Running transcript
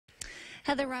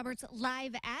Heather Roberts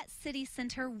live at City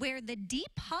Center, where the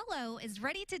Deep Hollow is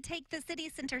ready to take the City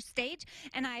Center stage.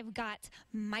 And I've got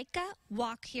Micah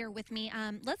Walk here with me.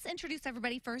 Let's introduce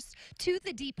everybody first to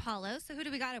the Deep Hollow. So who do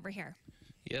we got over here?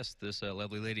 Yes, this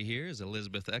lovely lady here is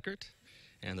Elizabeth Eckert,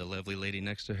 and the lovely lady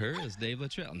next to her is Dave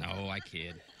Luttrell. No, I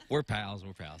kid. We're pals,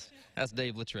 we're pals. That's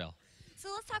Dave Luttrell. So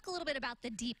let's talk a little bit about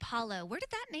the Deep Hollow. Where did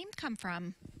that name come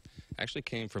from? Actually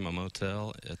came from a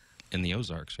motel in the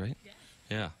Ozarks, right?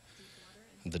 Yeah.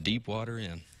 The Deepwater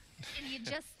Inn. And you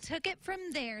just took it from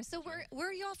there. So where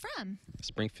are you all from?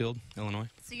 Springfield, Illinois.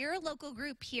 So you're a local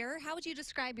group here. How would you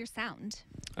describe your sound?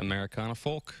 Americana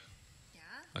folk. Yeah.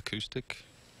 Acoustic.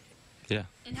 Yeah.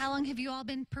 And how long have you all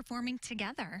been performing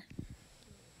together?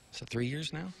 Is it 3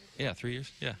 years now? Yeah, 3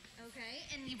 years. Yeah. Okay.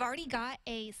 And you've already got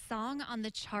a song on the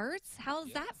charts. How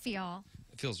does that feel?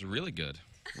 It feels really good.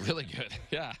 Really good.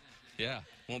 Yeah. Yeah.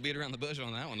 Won't beat around the bush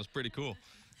on that one. It's pretty cool.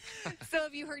 So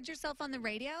have you heard yourself on the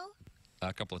radio?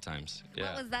 A couple of times. Yeah.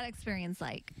 What was that experience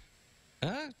like?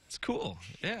 It's cool.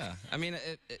 Yeah. I mean,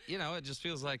 it just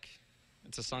feels like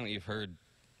it's a song that you've heard,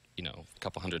 a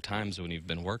couple hundred times when you've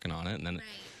been working on it, and then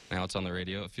now it's on the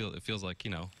radio. It feels like,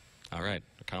 all right,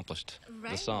 accomplished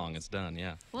the song. It's done.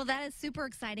 Yeah. Well, that is super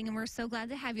exciting, and we're so glad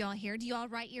to have you all here. Do you all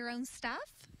write your own stuff?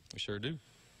 We sure do.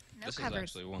 No this covers. is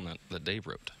actually one that Dave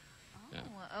wrote. Oh,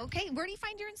 yeah. Okay. Where do you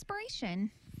find your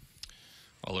inspiration?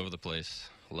 All over the place.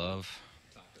 Love,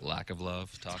 lack of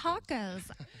love, tacos.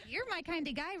 You're my kind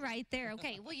of guy right there.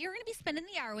 Okay, well, you're going to be spending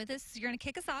the hour with us. You're going to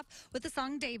kick us off with the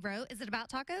song Dave wrote. Is it about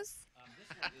tacos?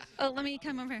 Oh, let me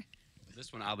come over here.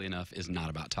 This one, oddly enough, is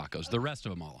not about tacos. The rest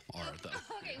of them all are, though.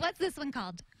 Okay, what's this one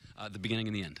called? The beginning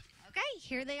and the end. Okay,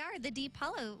 here they are, the Deep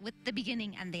Hollow with the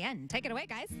beginning and the end. Take it away,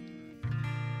 guys. 2,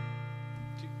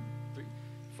 3,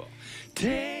 4.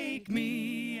 Take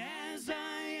me as I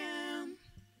am.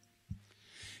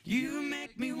 You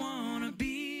make me want to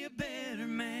be a better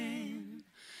man.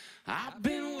 I've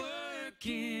been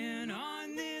working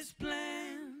on this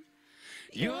plan.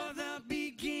 You're the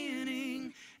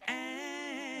beginning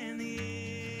and the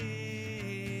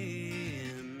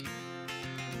end.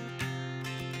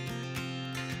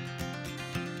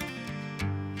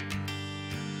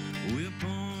 We're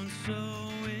born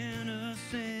so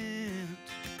innocent.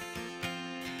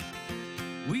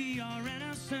 We are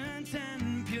innocent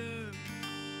and pure,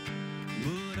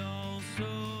 but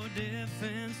also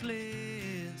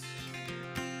defenseless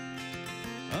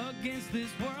against this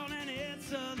world and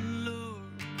its allure.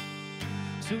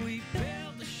 So we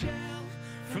build the shell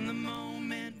from the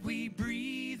moment we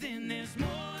breathe in. There's more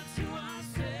to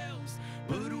ourselves,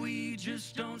 but we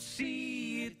just don't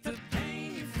see it. The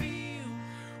pain you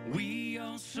feel, we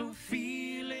also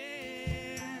feel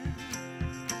it.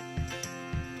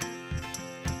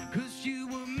 'Cause you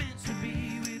were meant to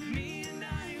be with me and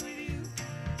I with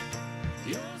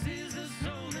you. Yours is a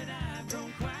soul that I've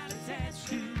grown quite attached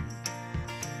to.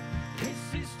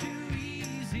 This is too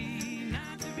easy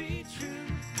not to be true.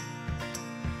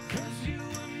 'Cause you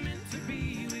were meant to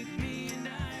be with me and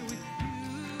I with you.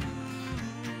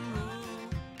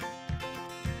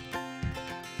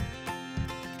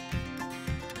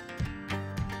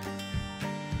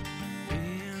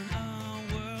 In a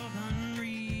world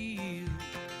unreal,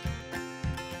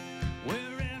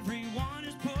 where everyone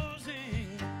is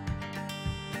posing,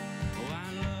 oh,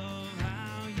 I love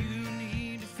how you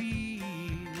need to feel.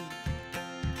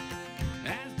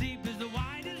 As deep as the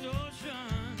widest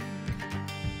ocean,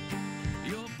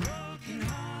 your broken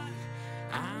heart,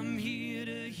 I'm here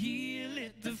to heal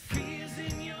it. The fears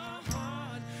in your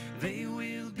heart, they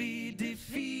will be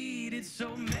defeated.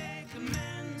 So make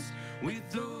amends with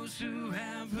those who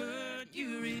have hurt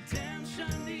you.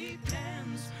 Redemption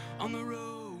depends on the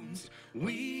roads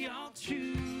we all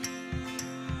choose.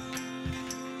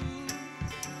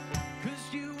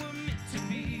 'Cause you were meant to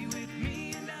be with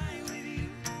me and I with you.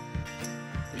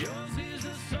 Yours is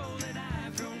a soul that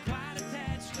I've grown quite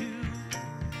attached to.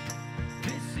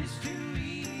 This is too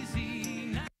easy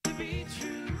not to be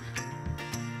true.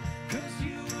 'Cause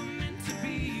you were meant to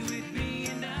be with me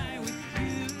and I with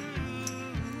you.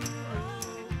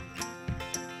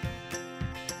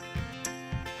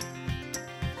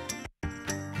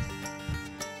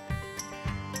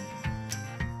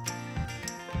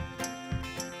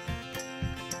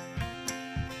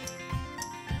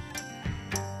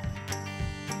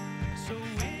 So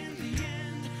in the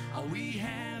end, all we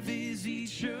have is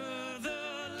each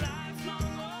other,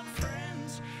 lifelong old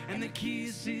friends, and the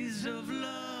kisses of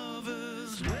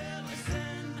lovers will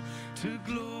ascend to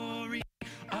glory.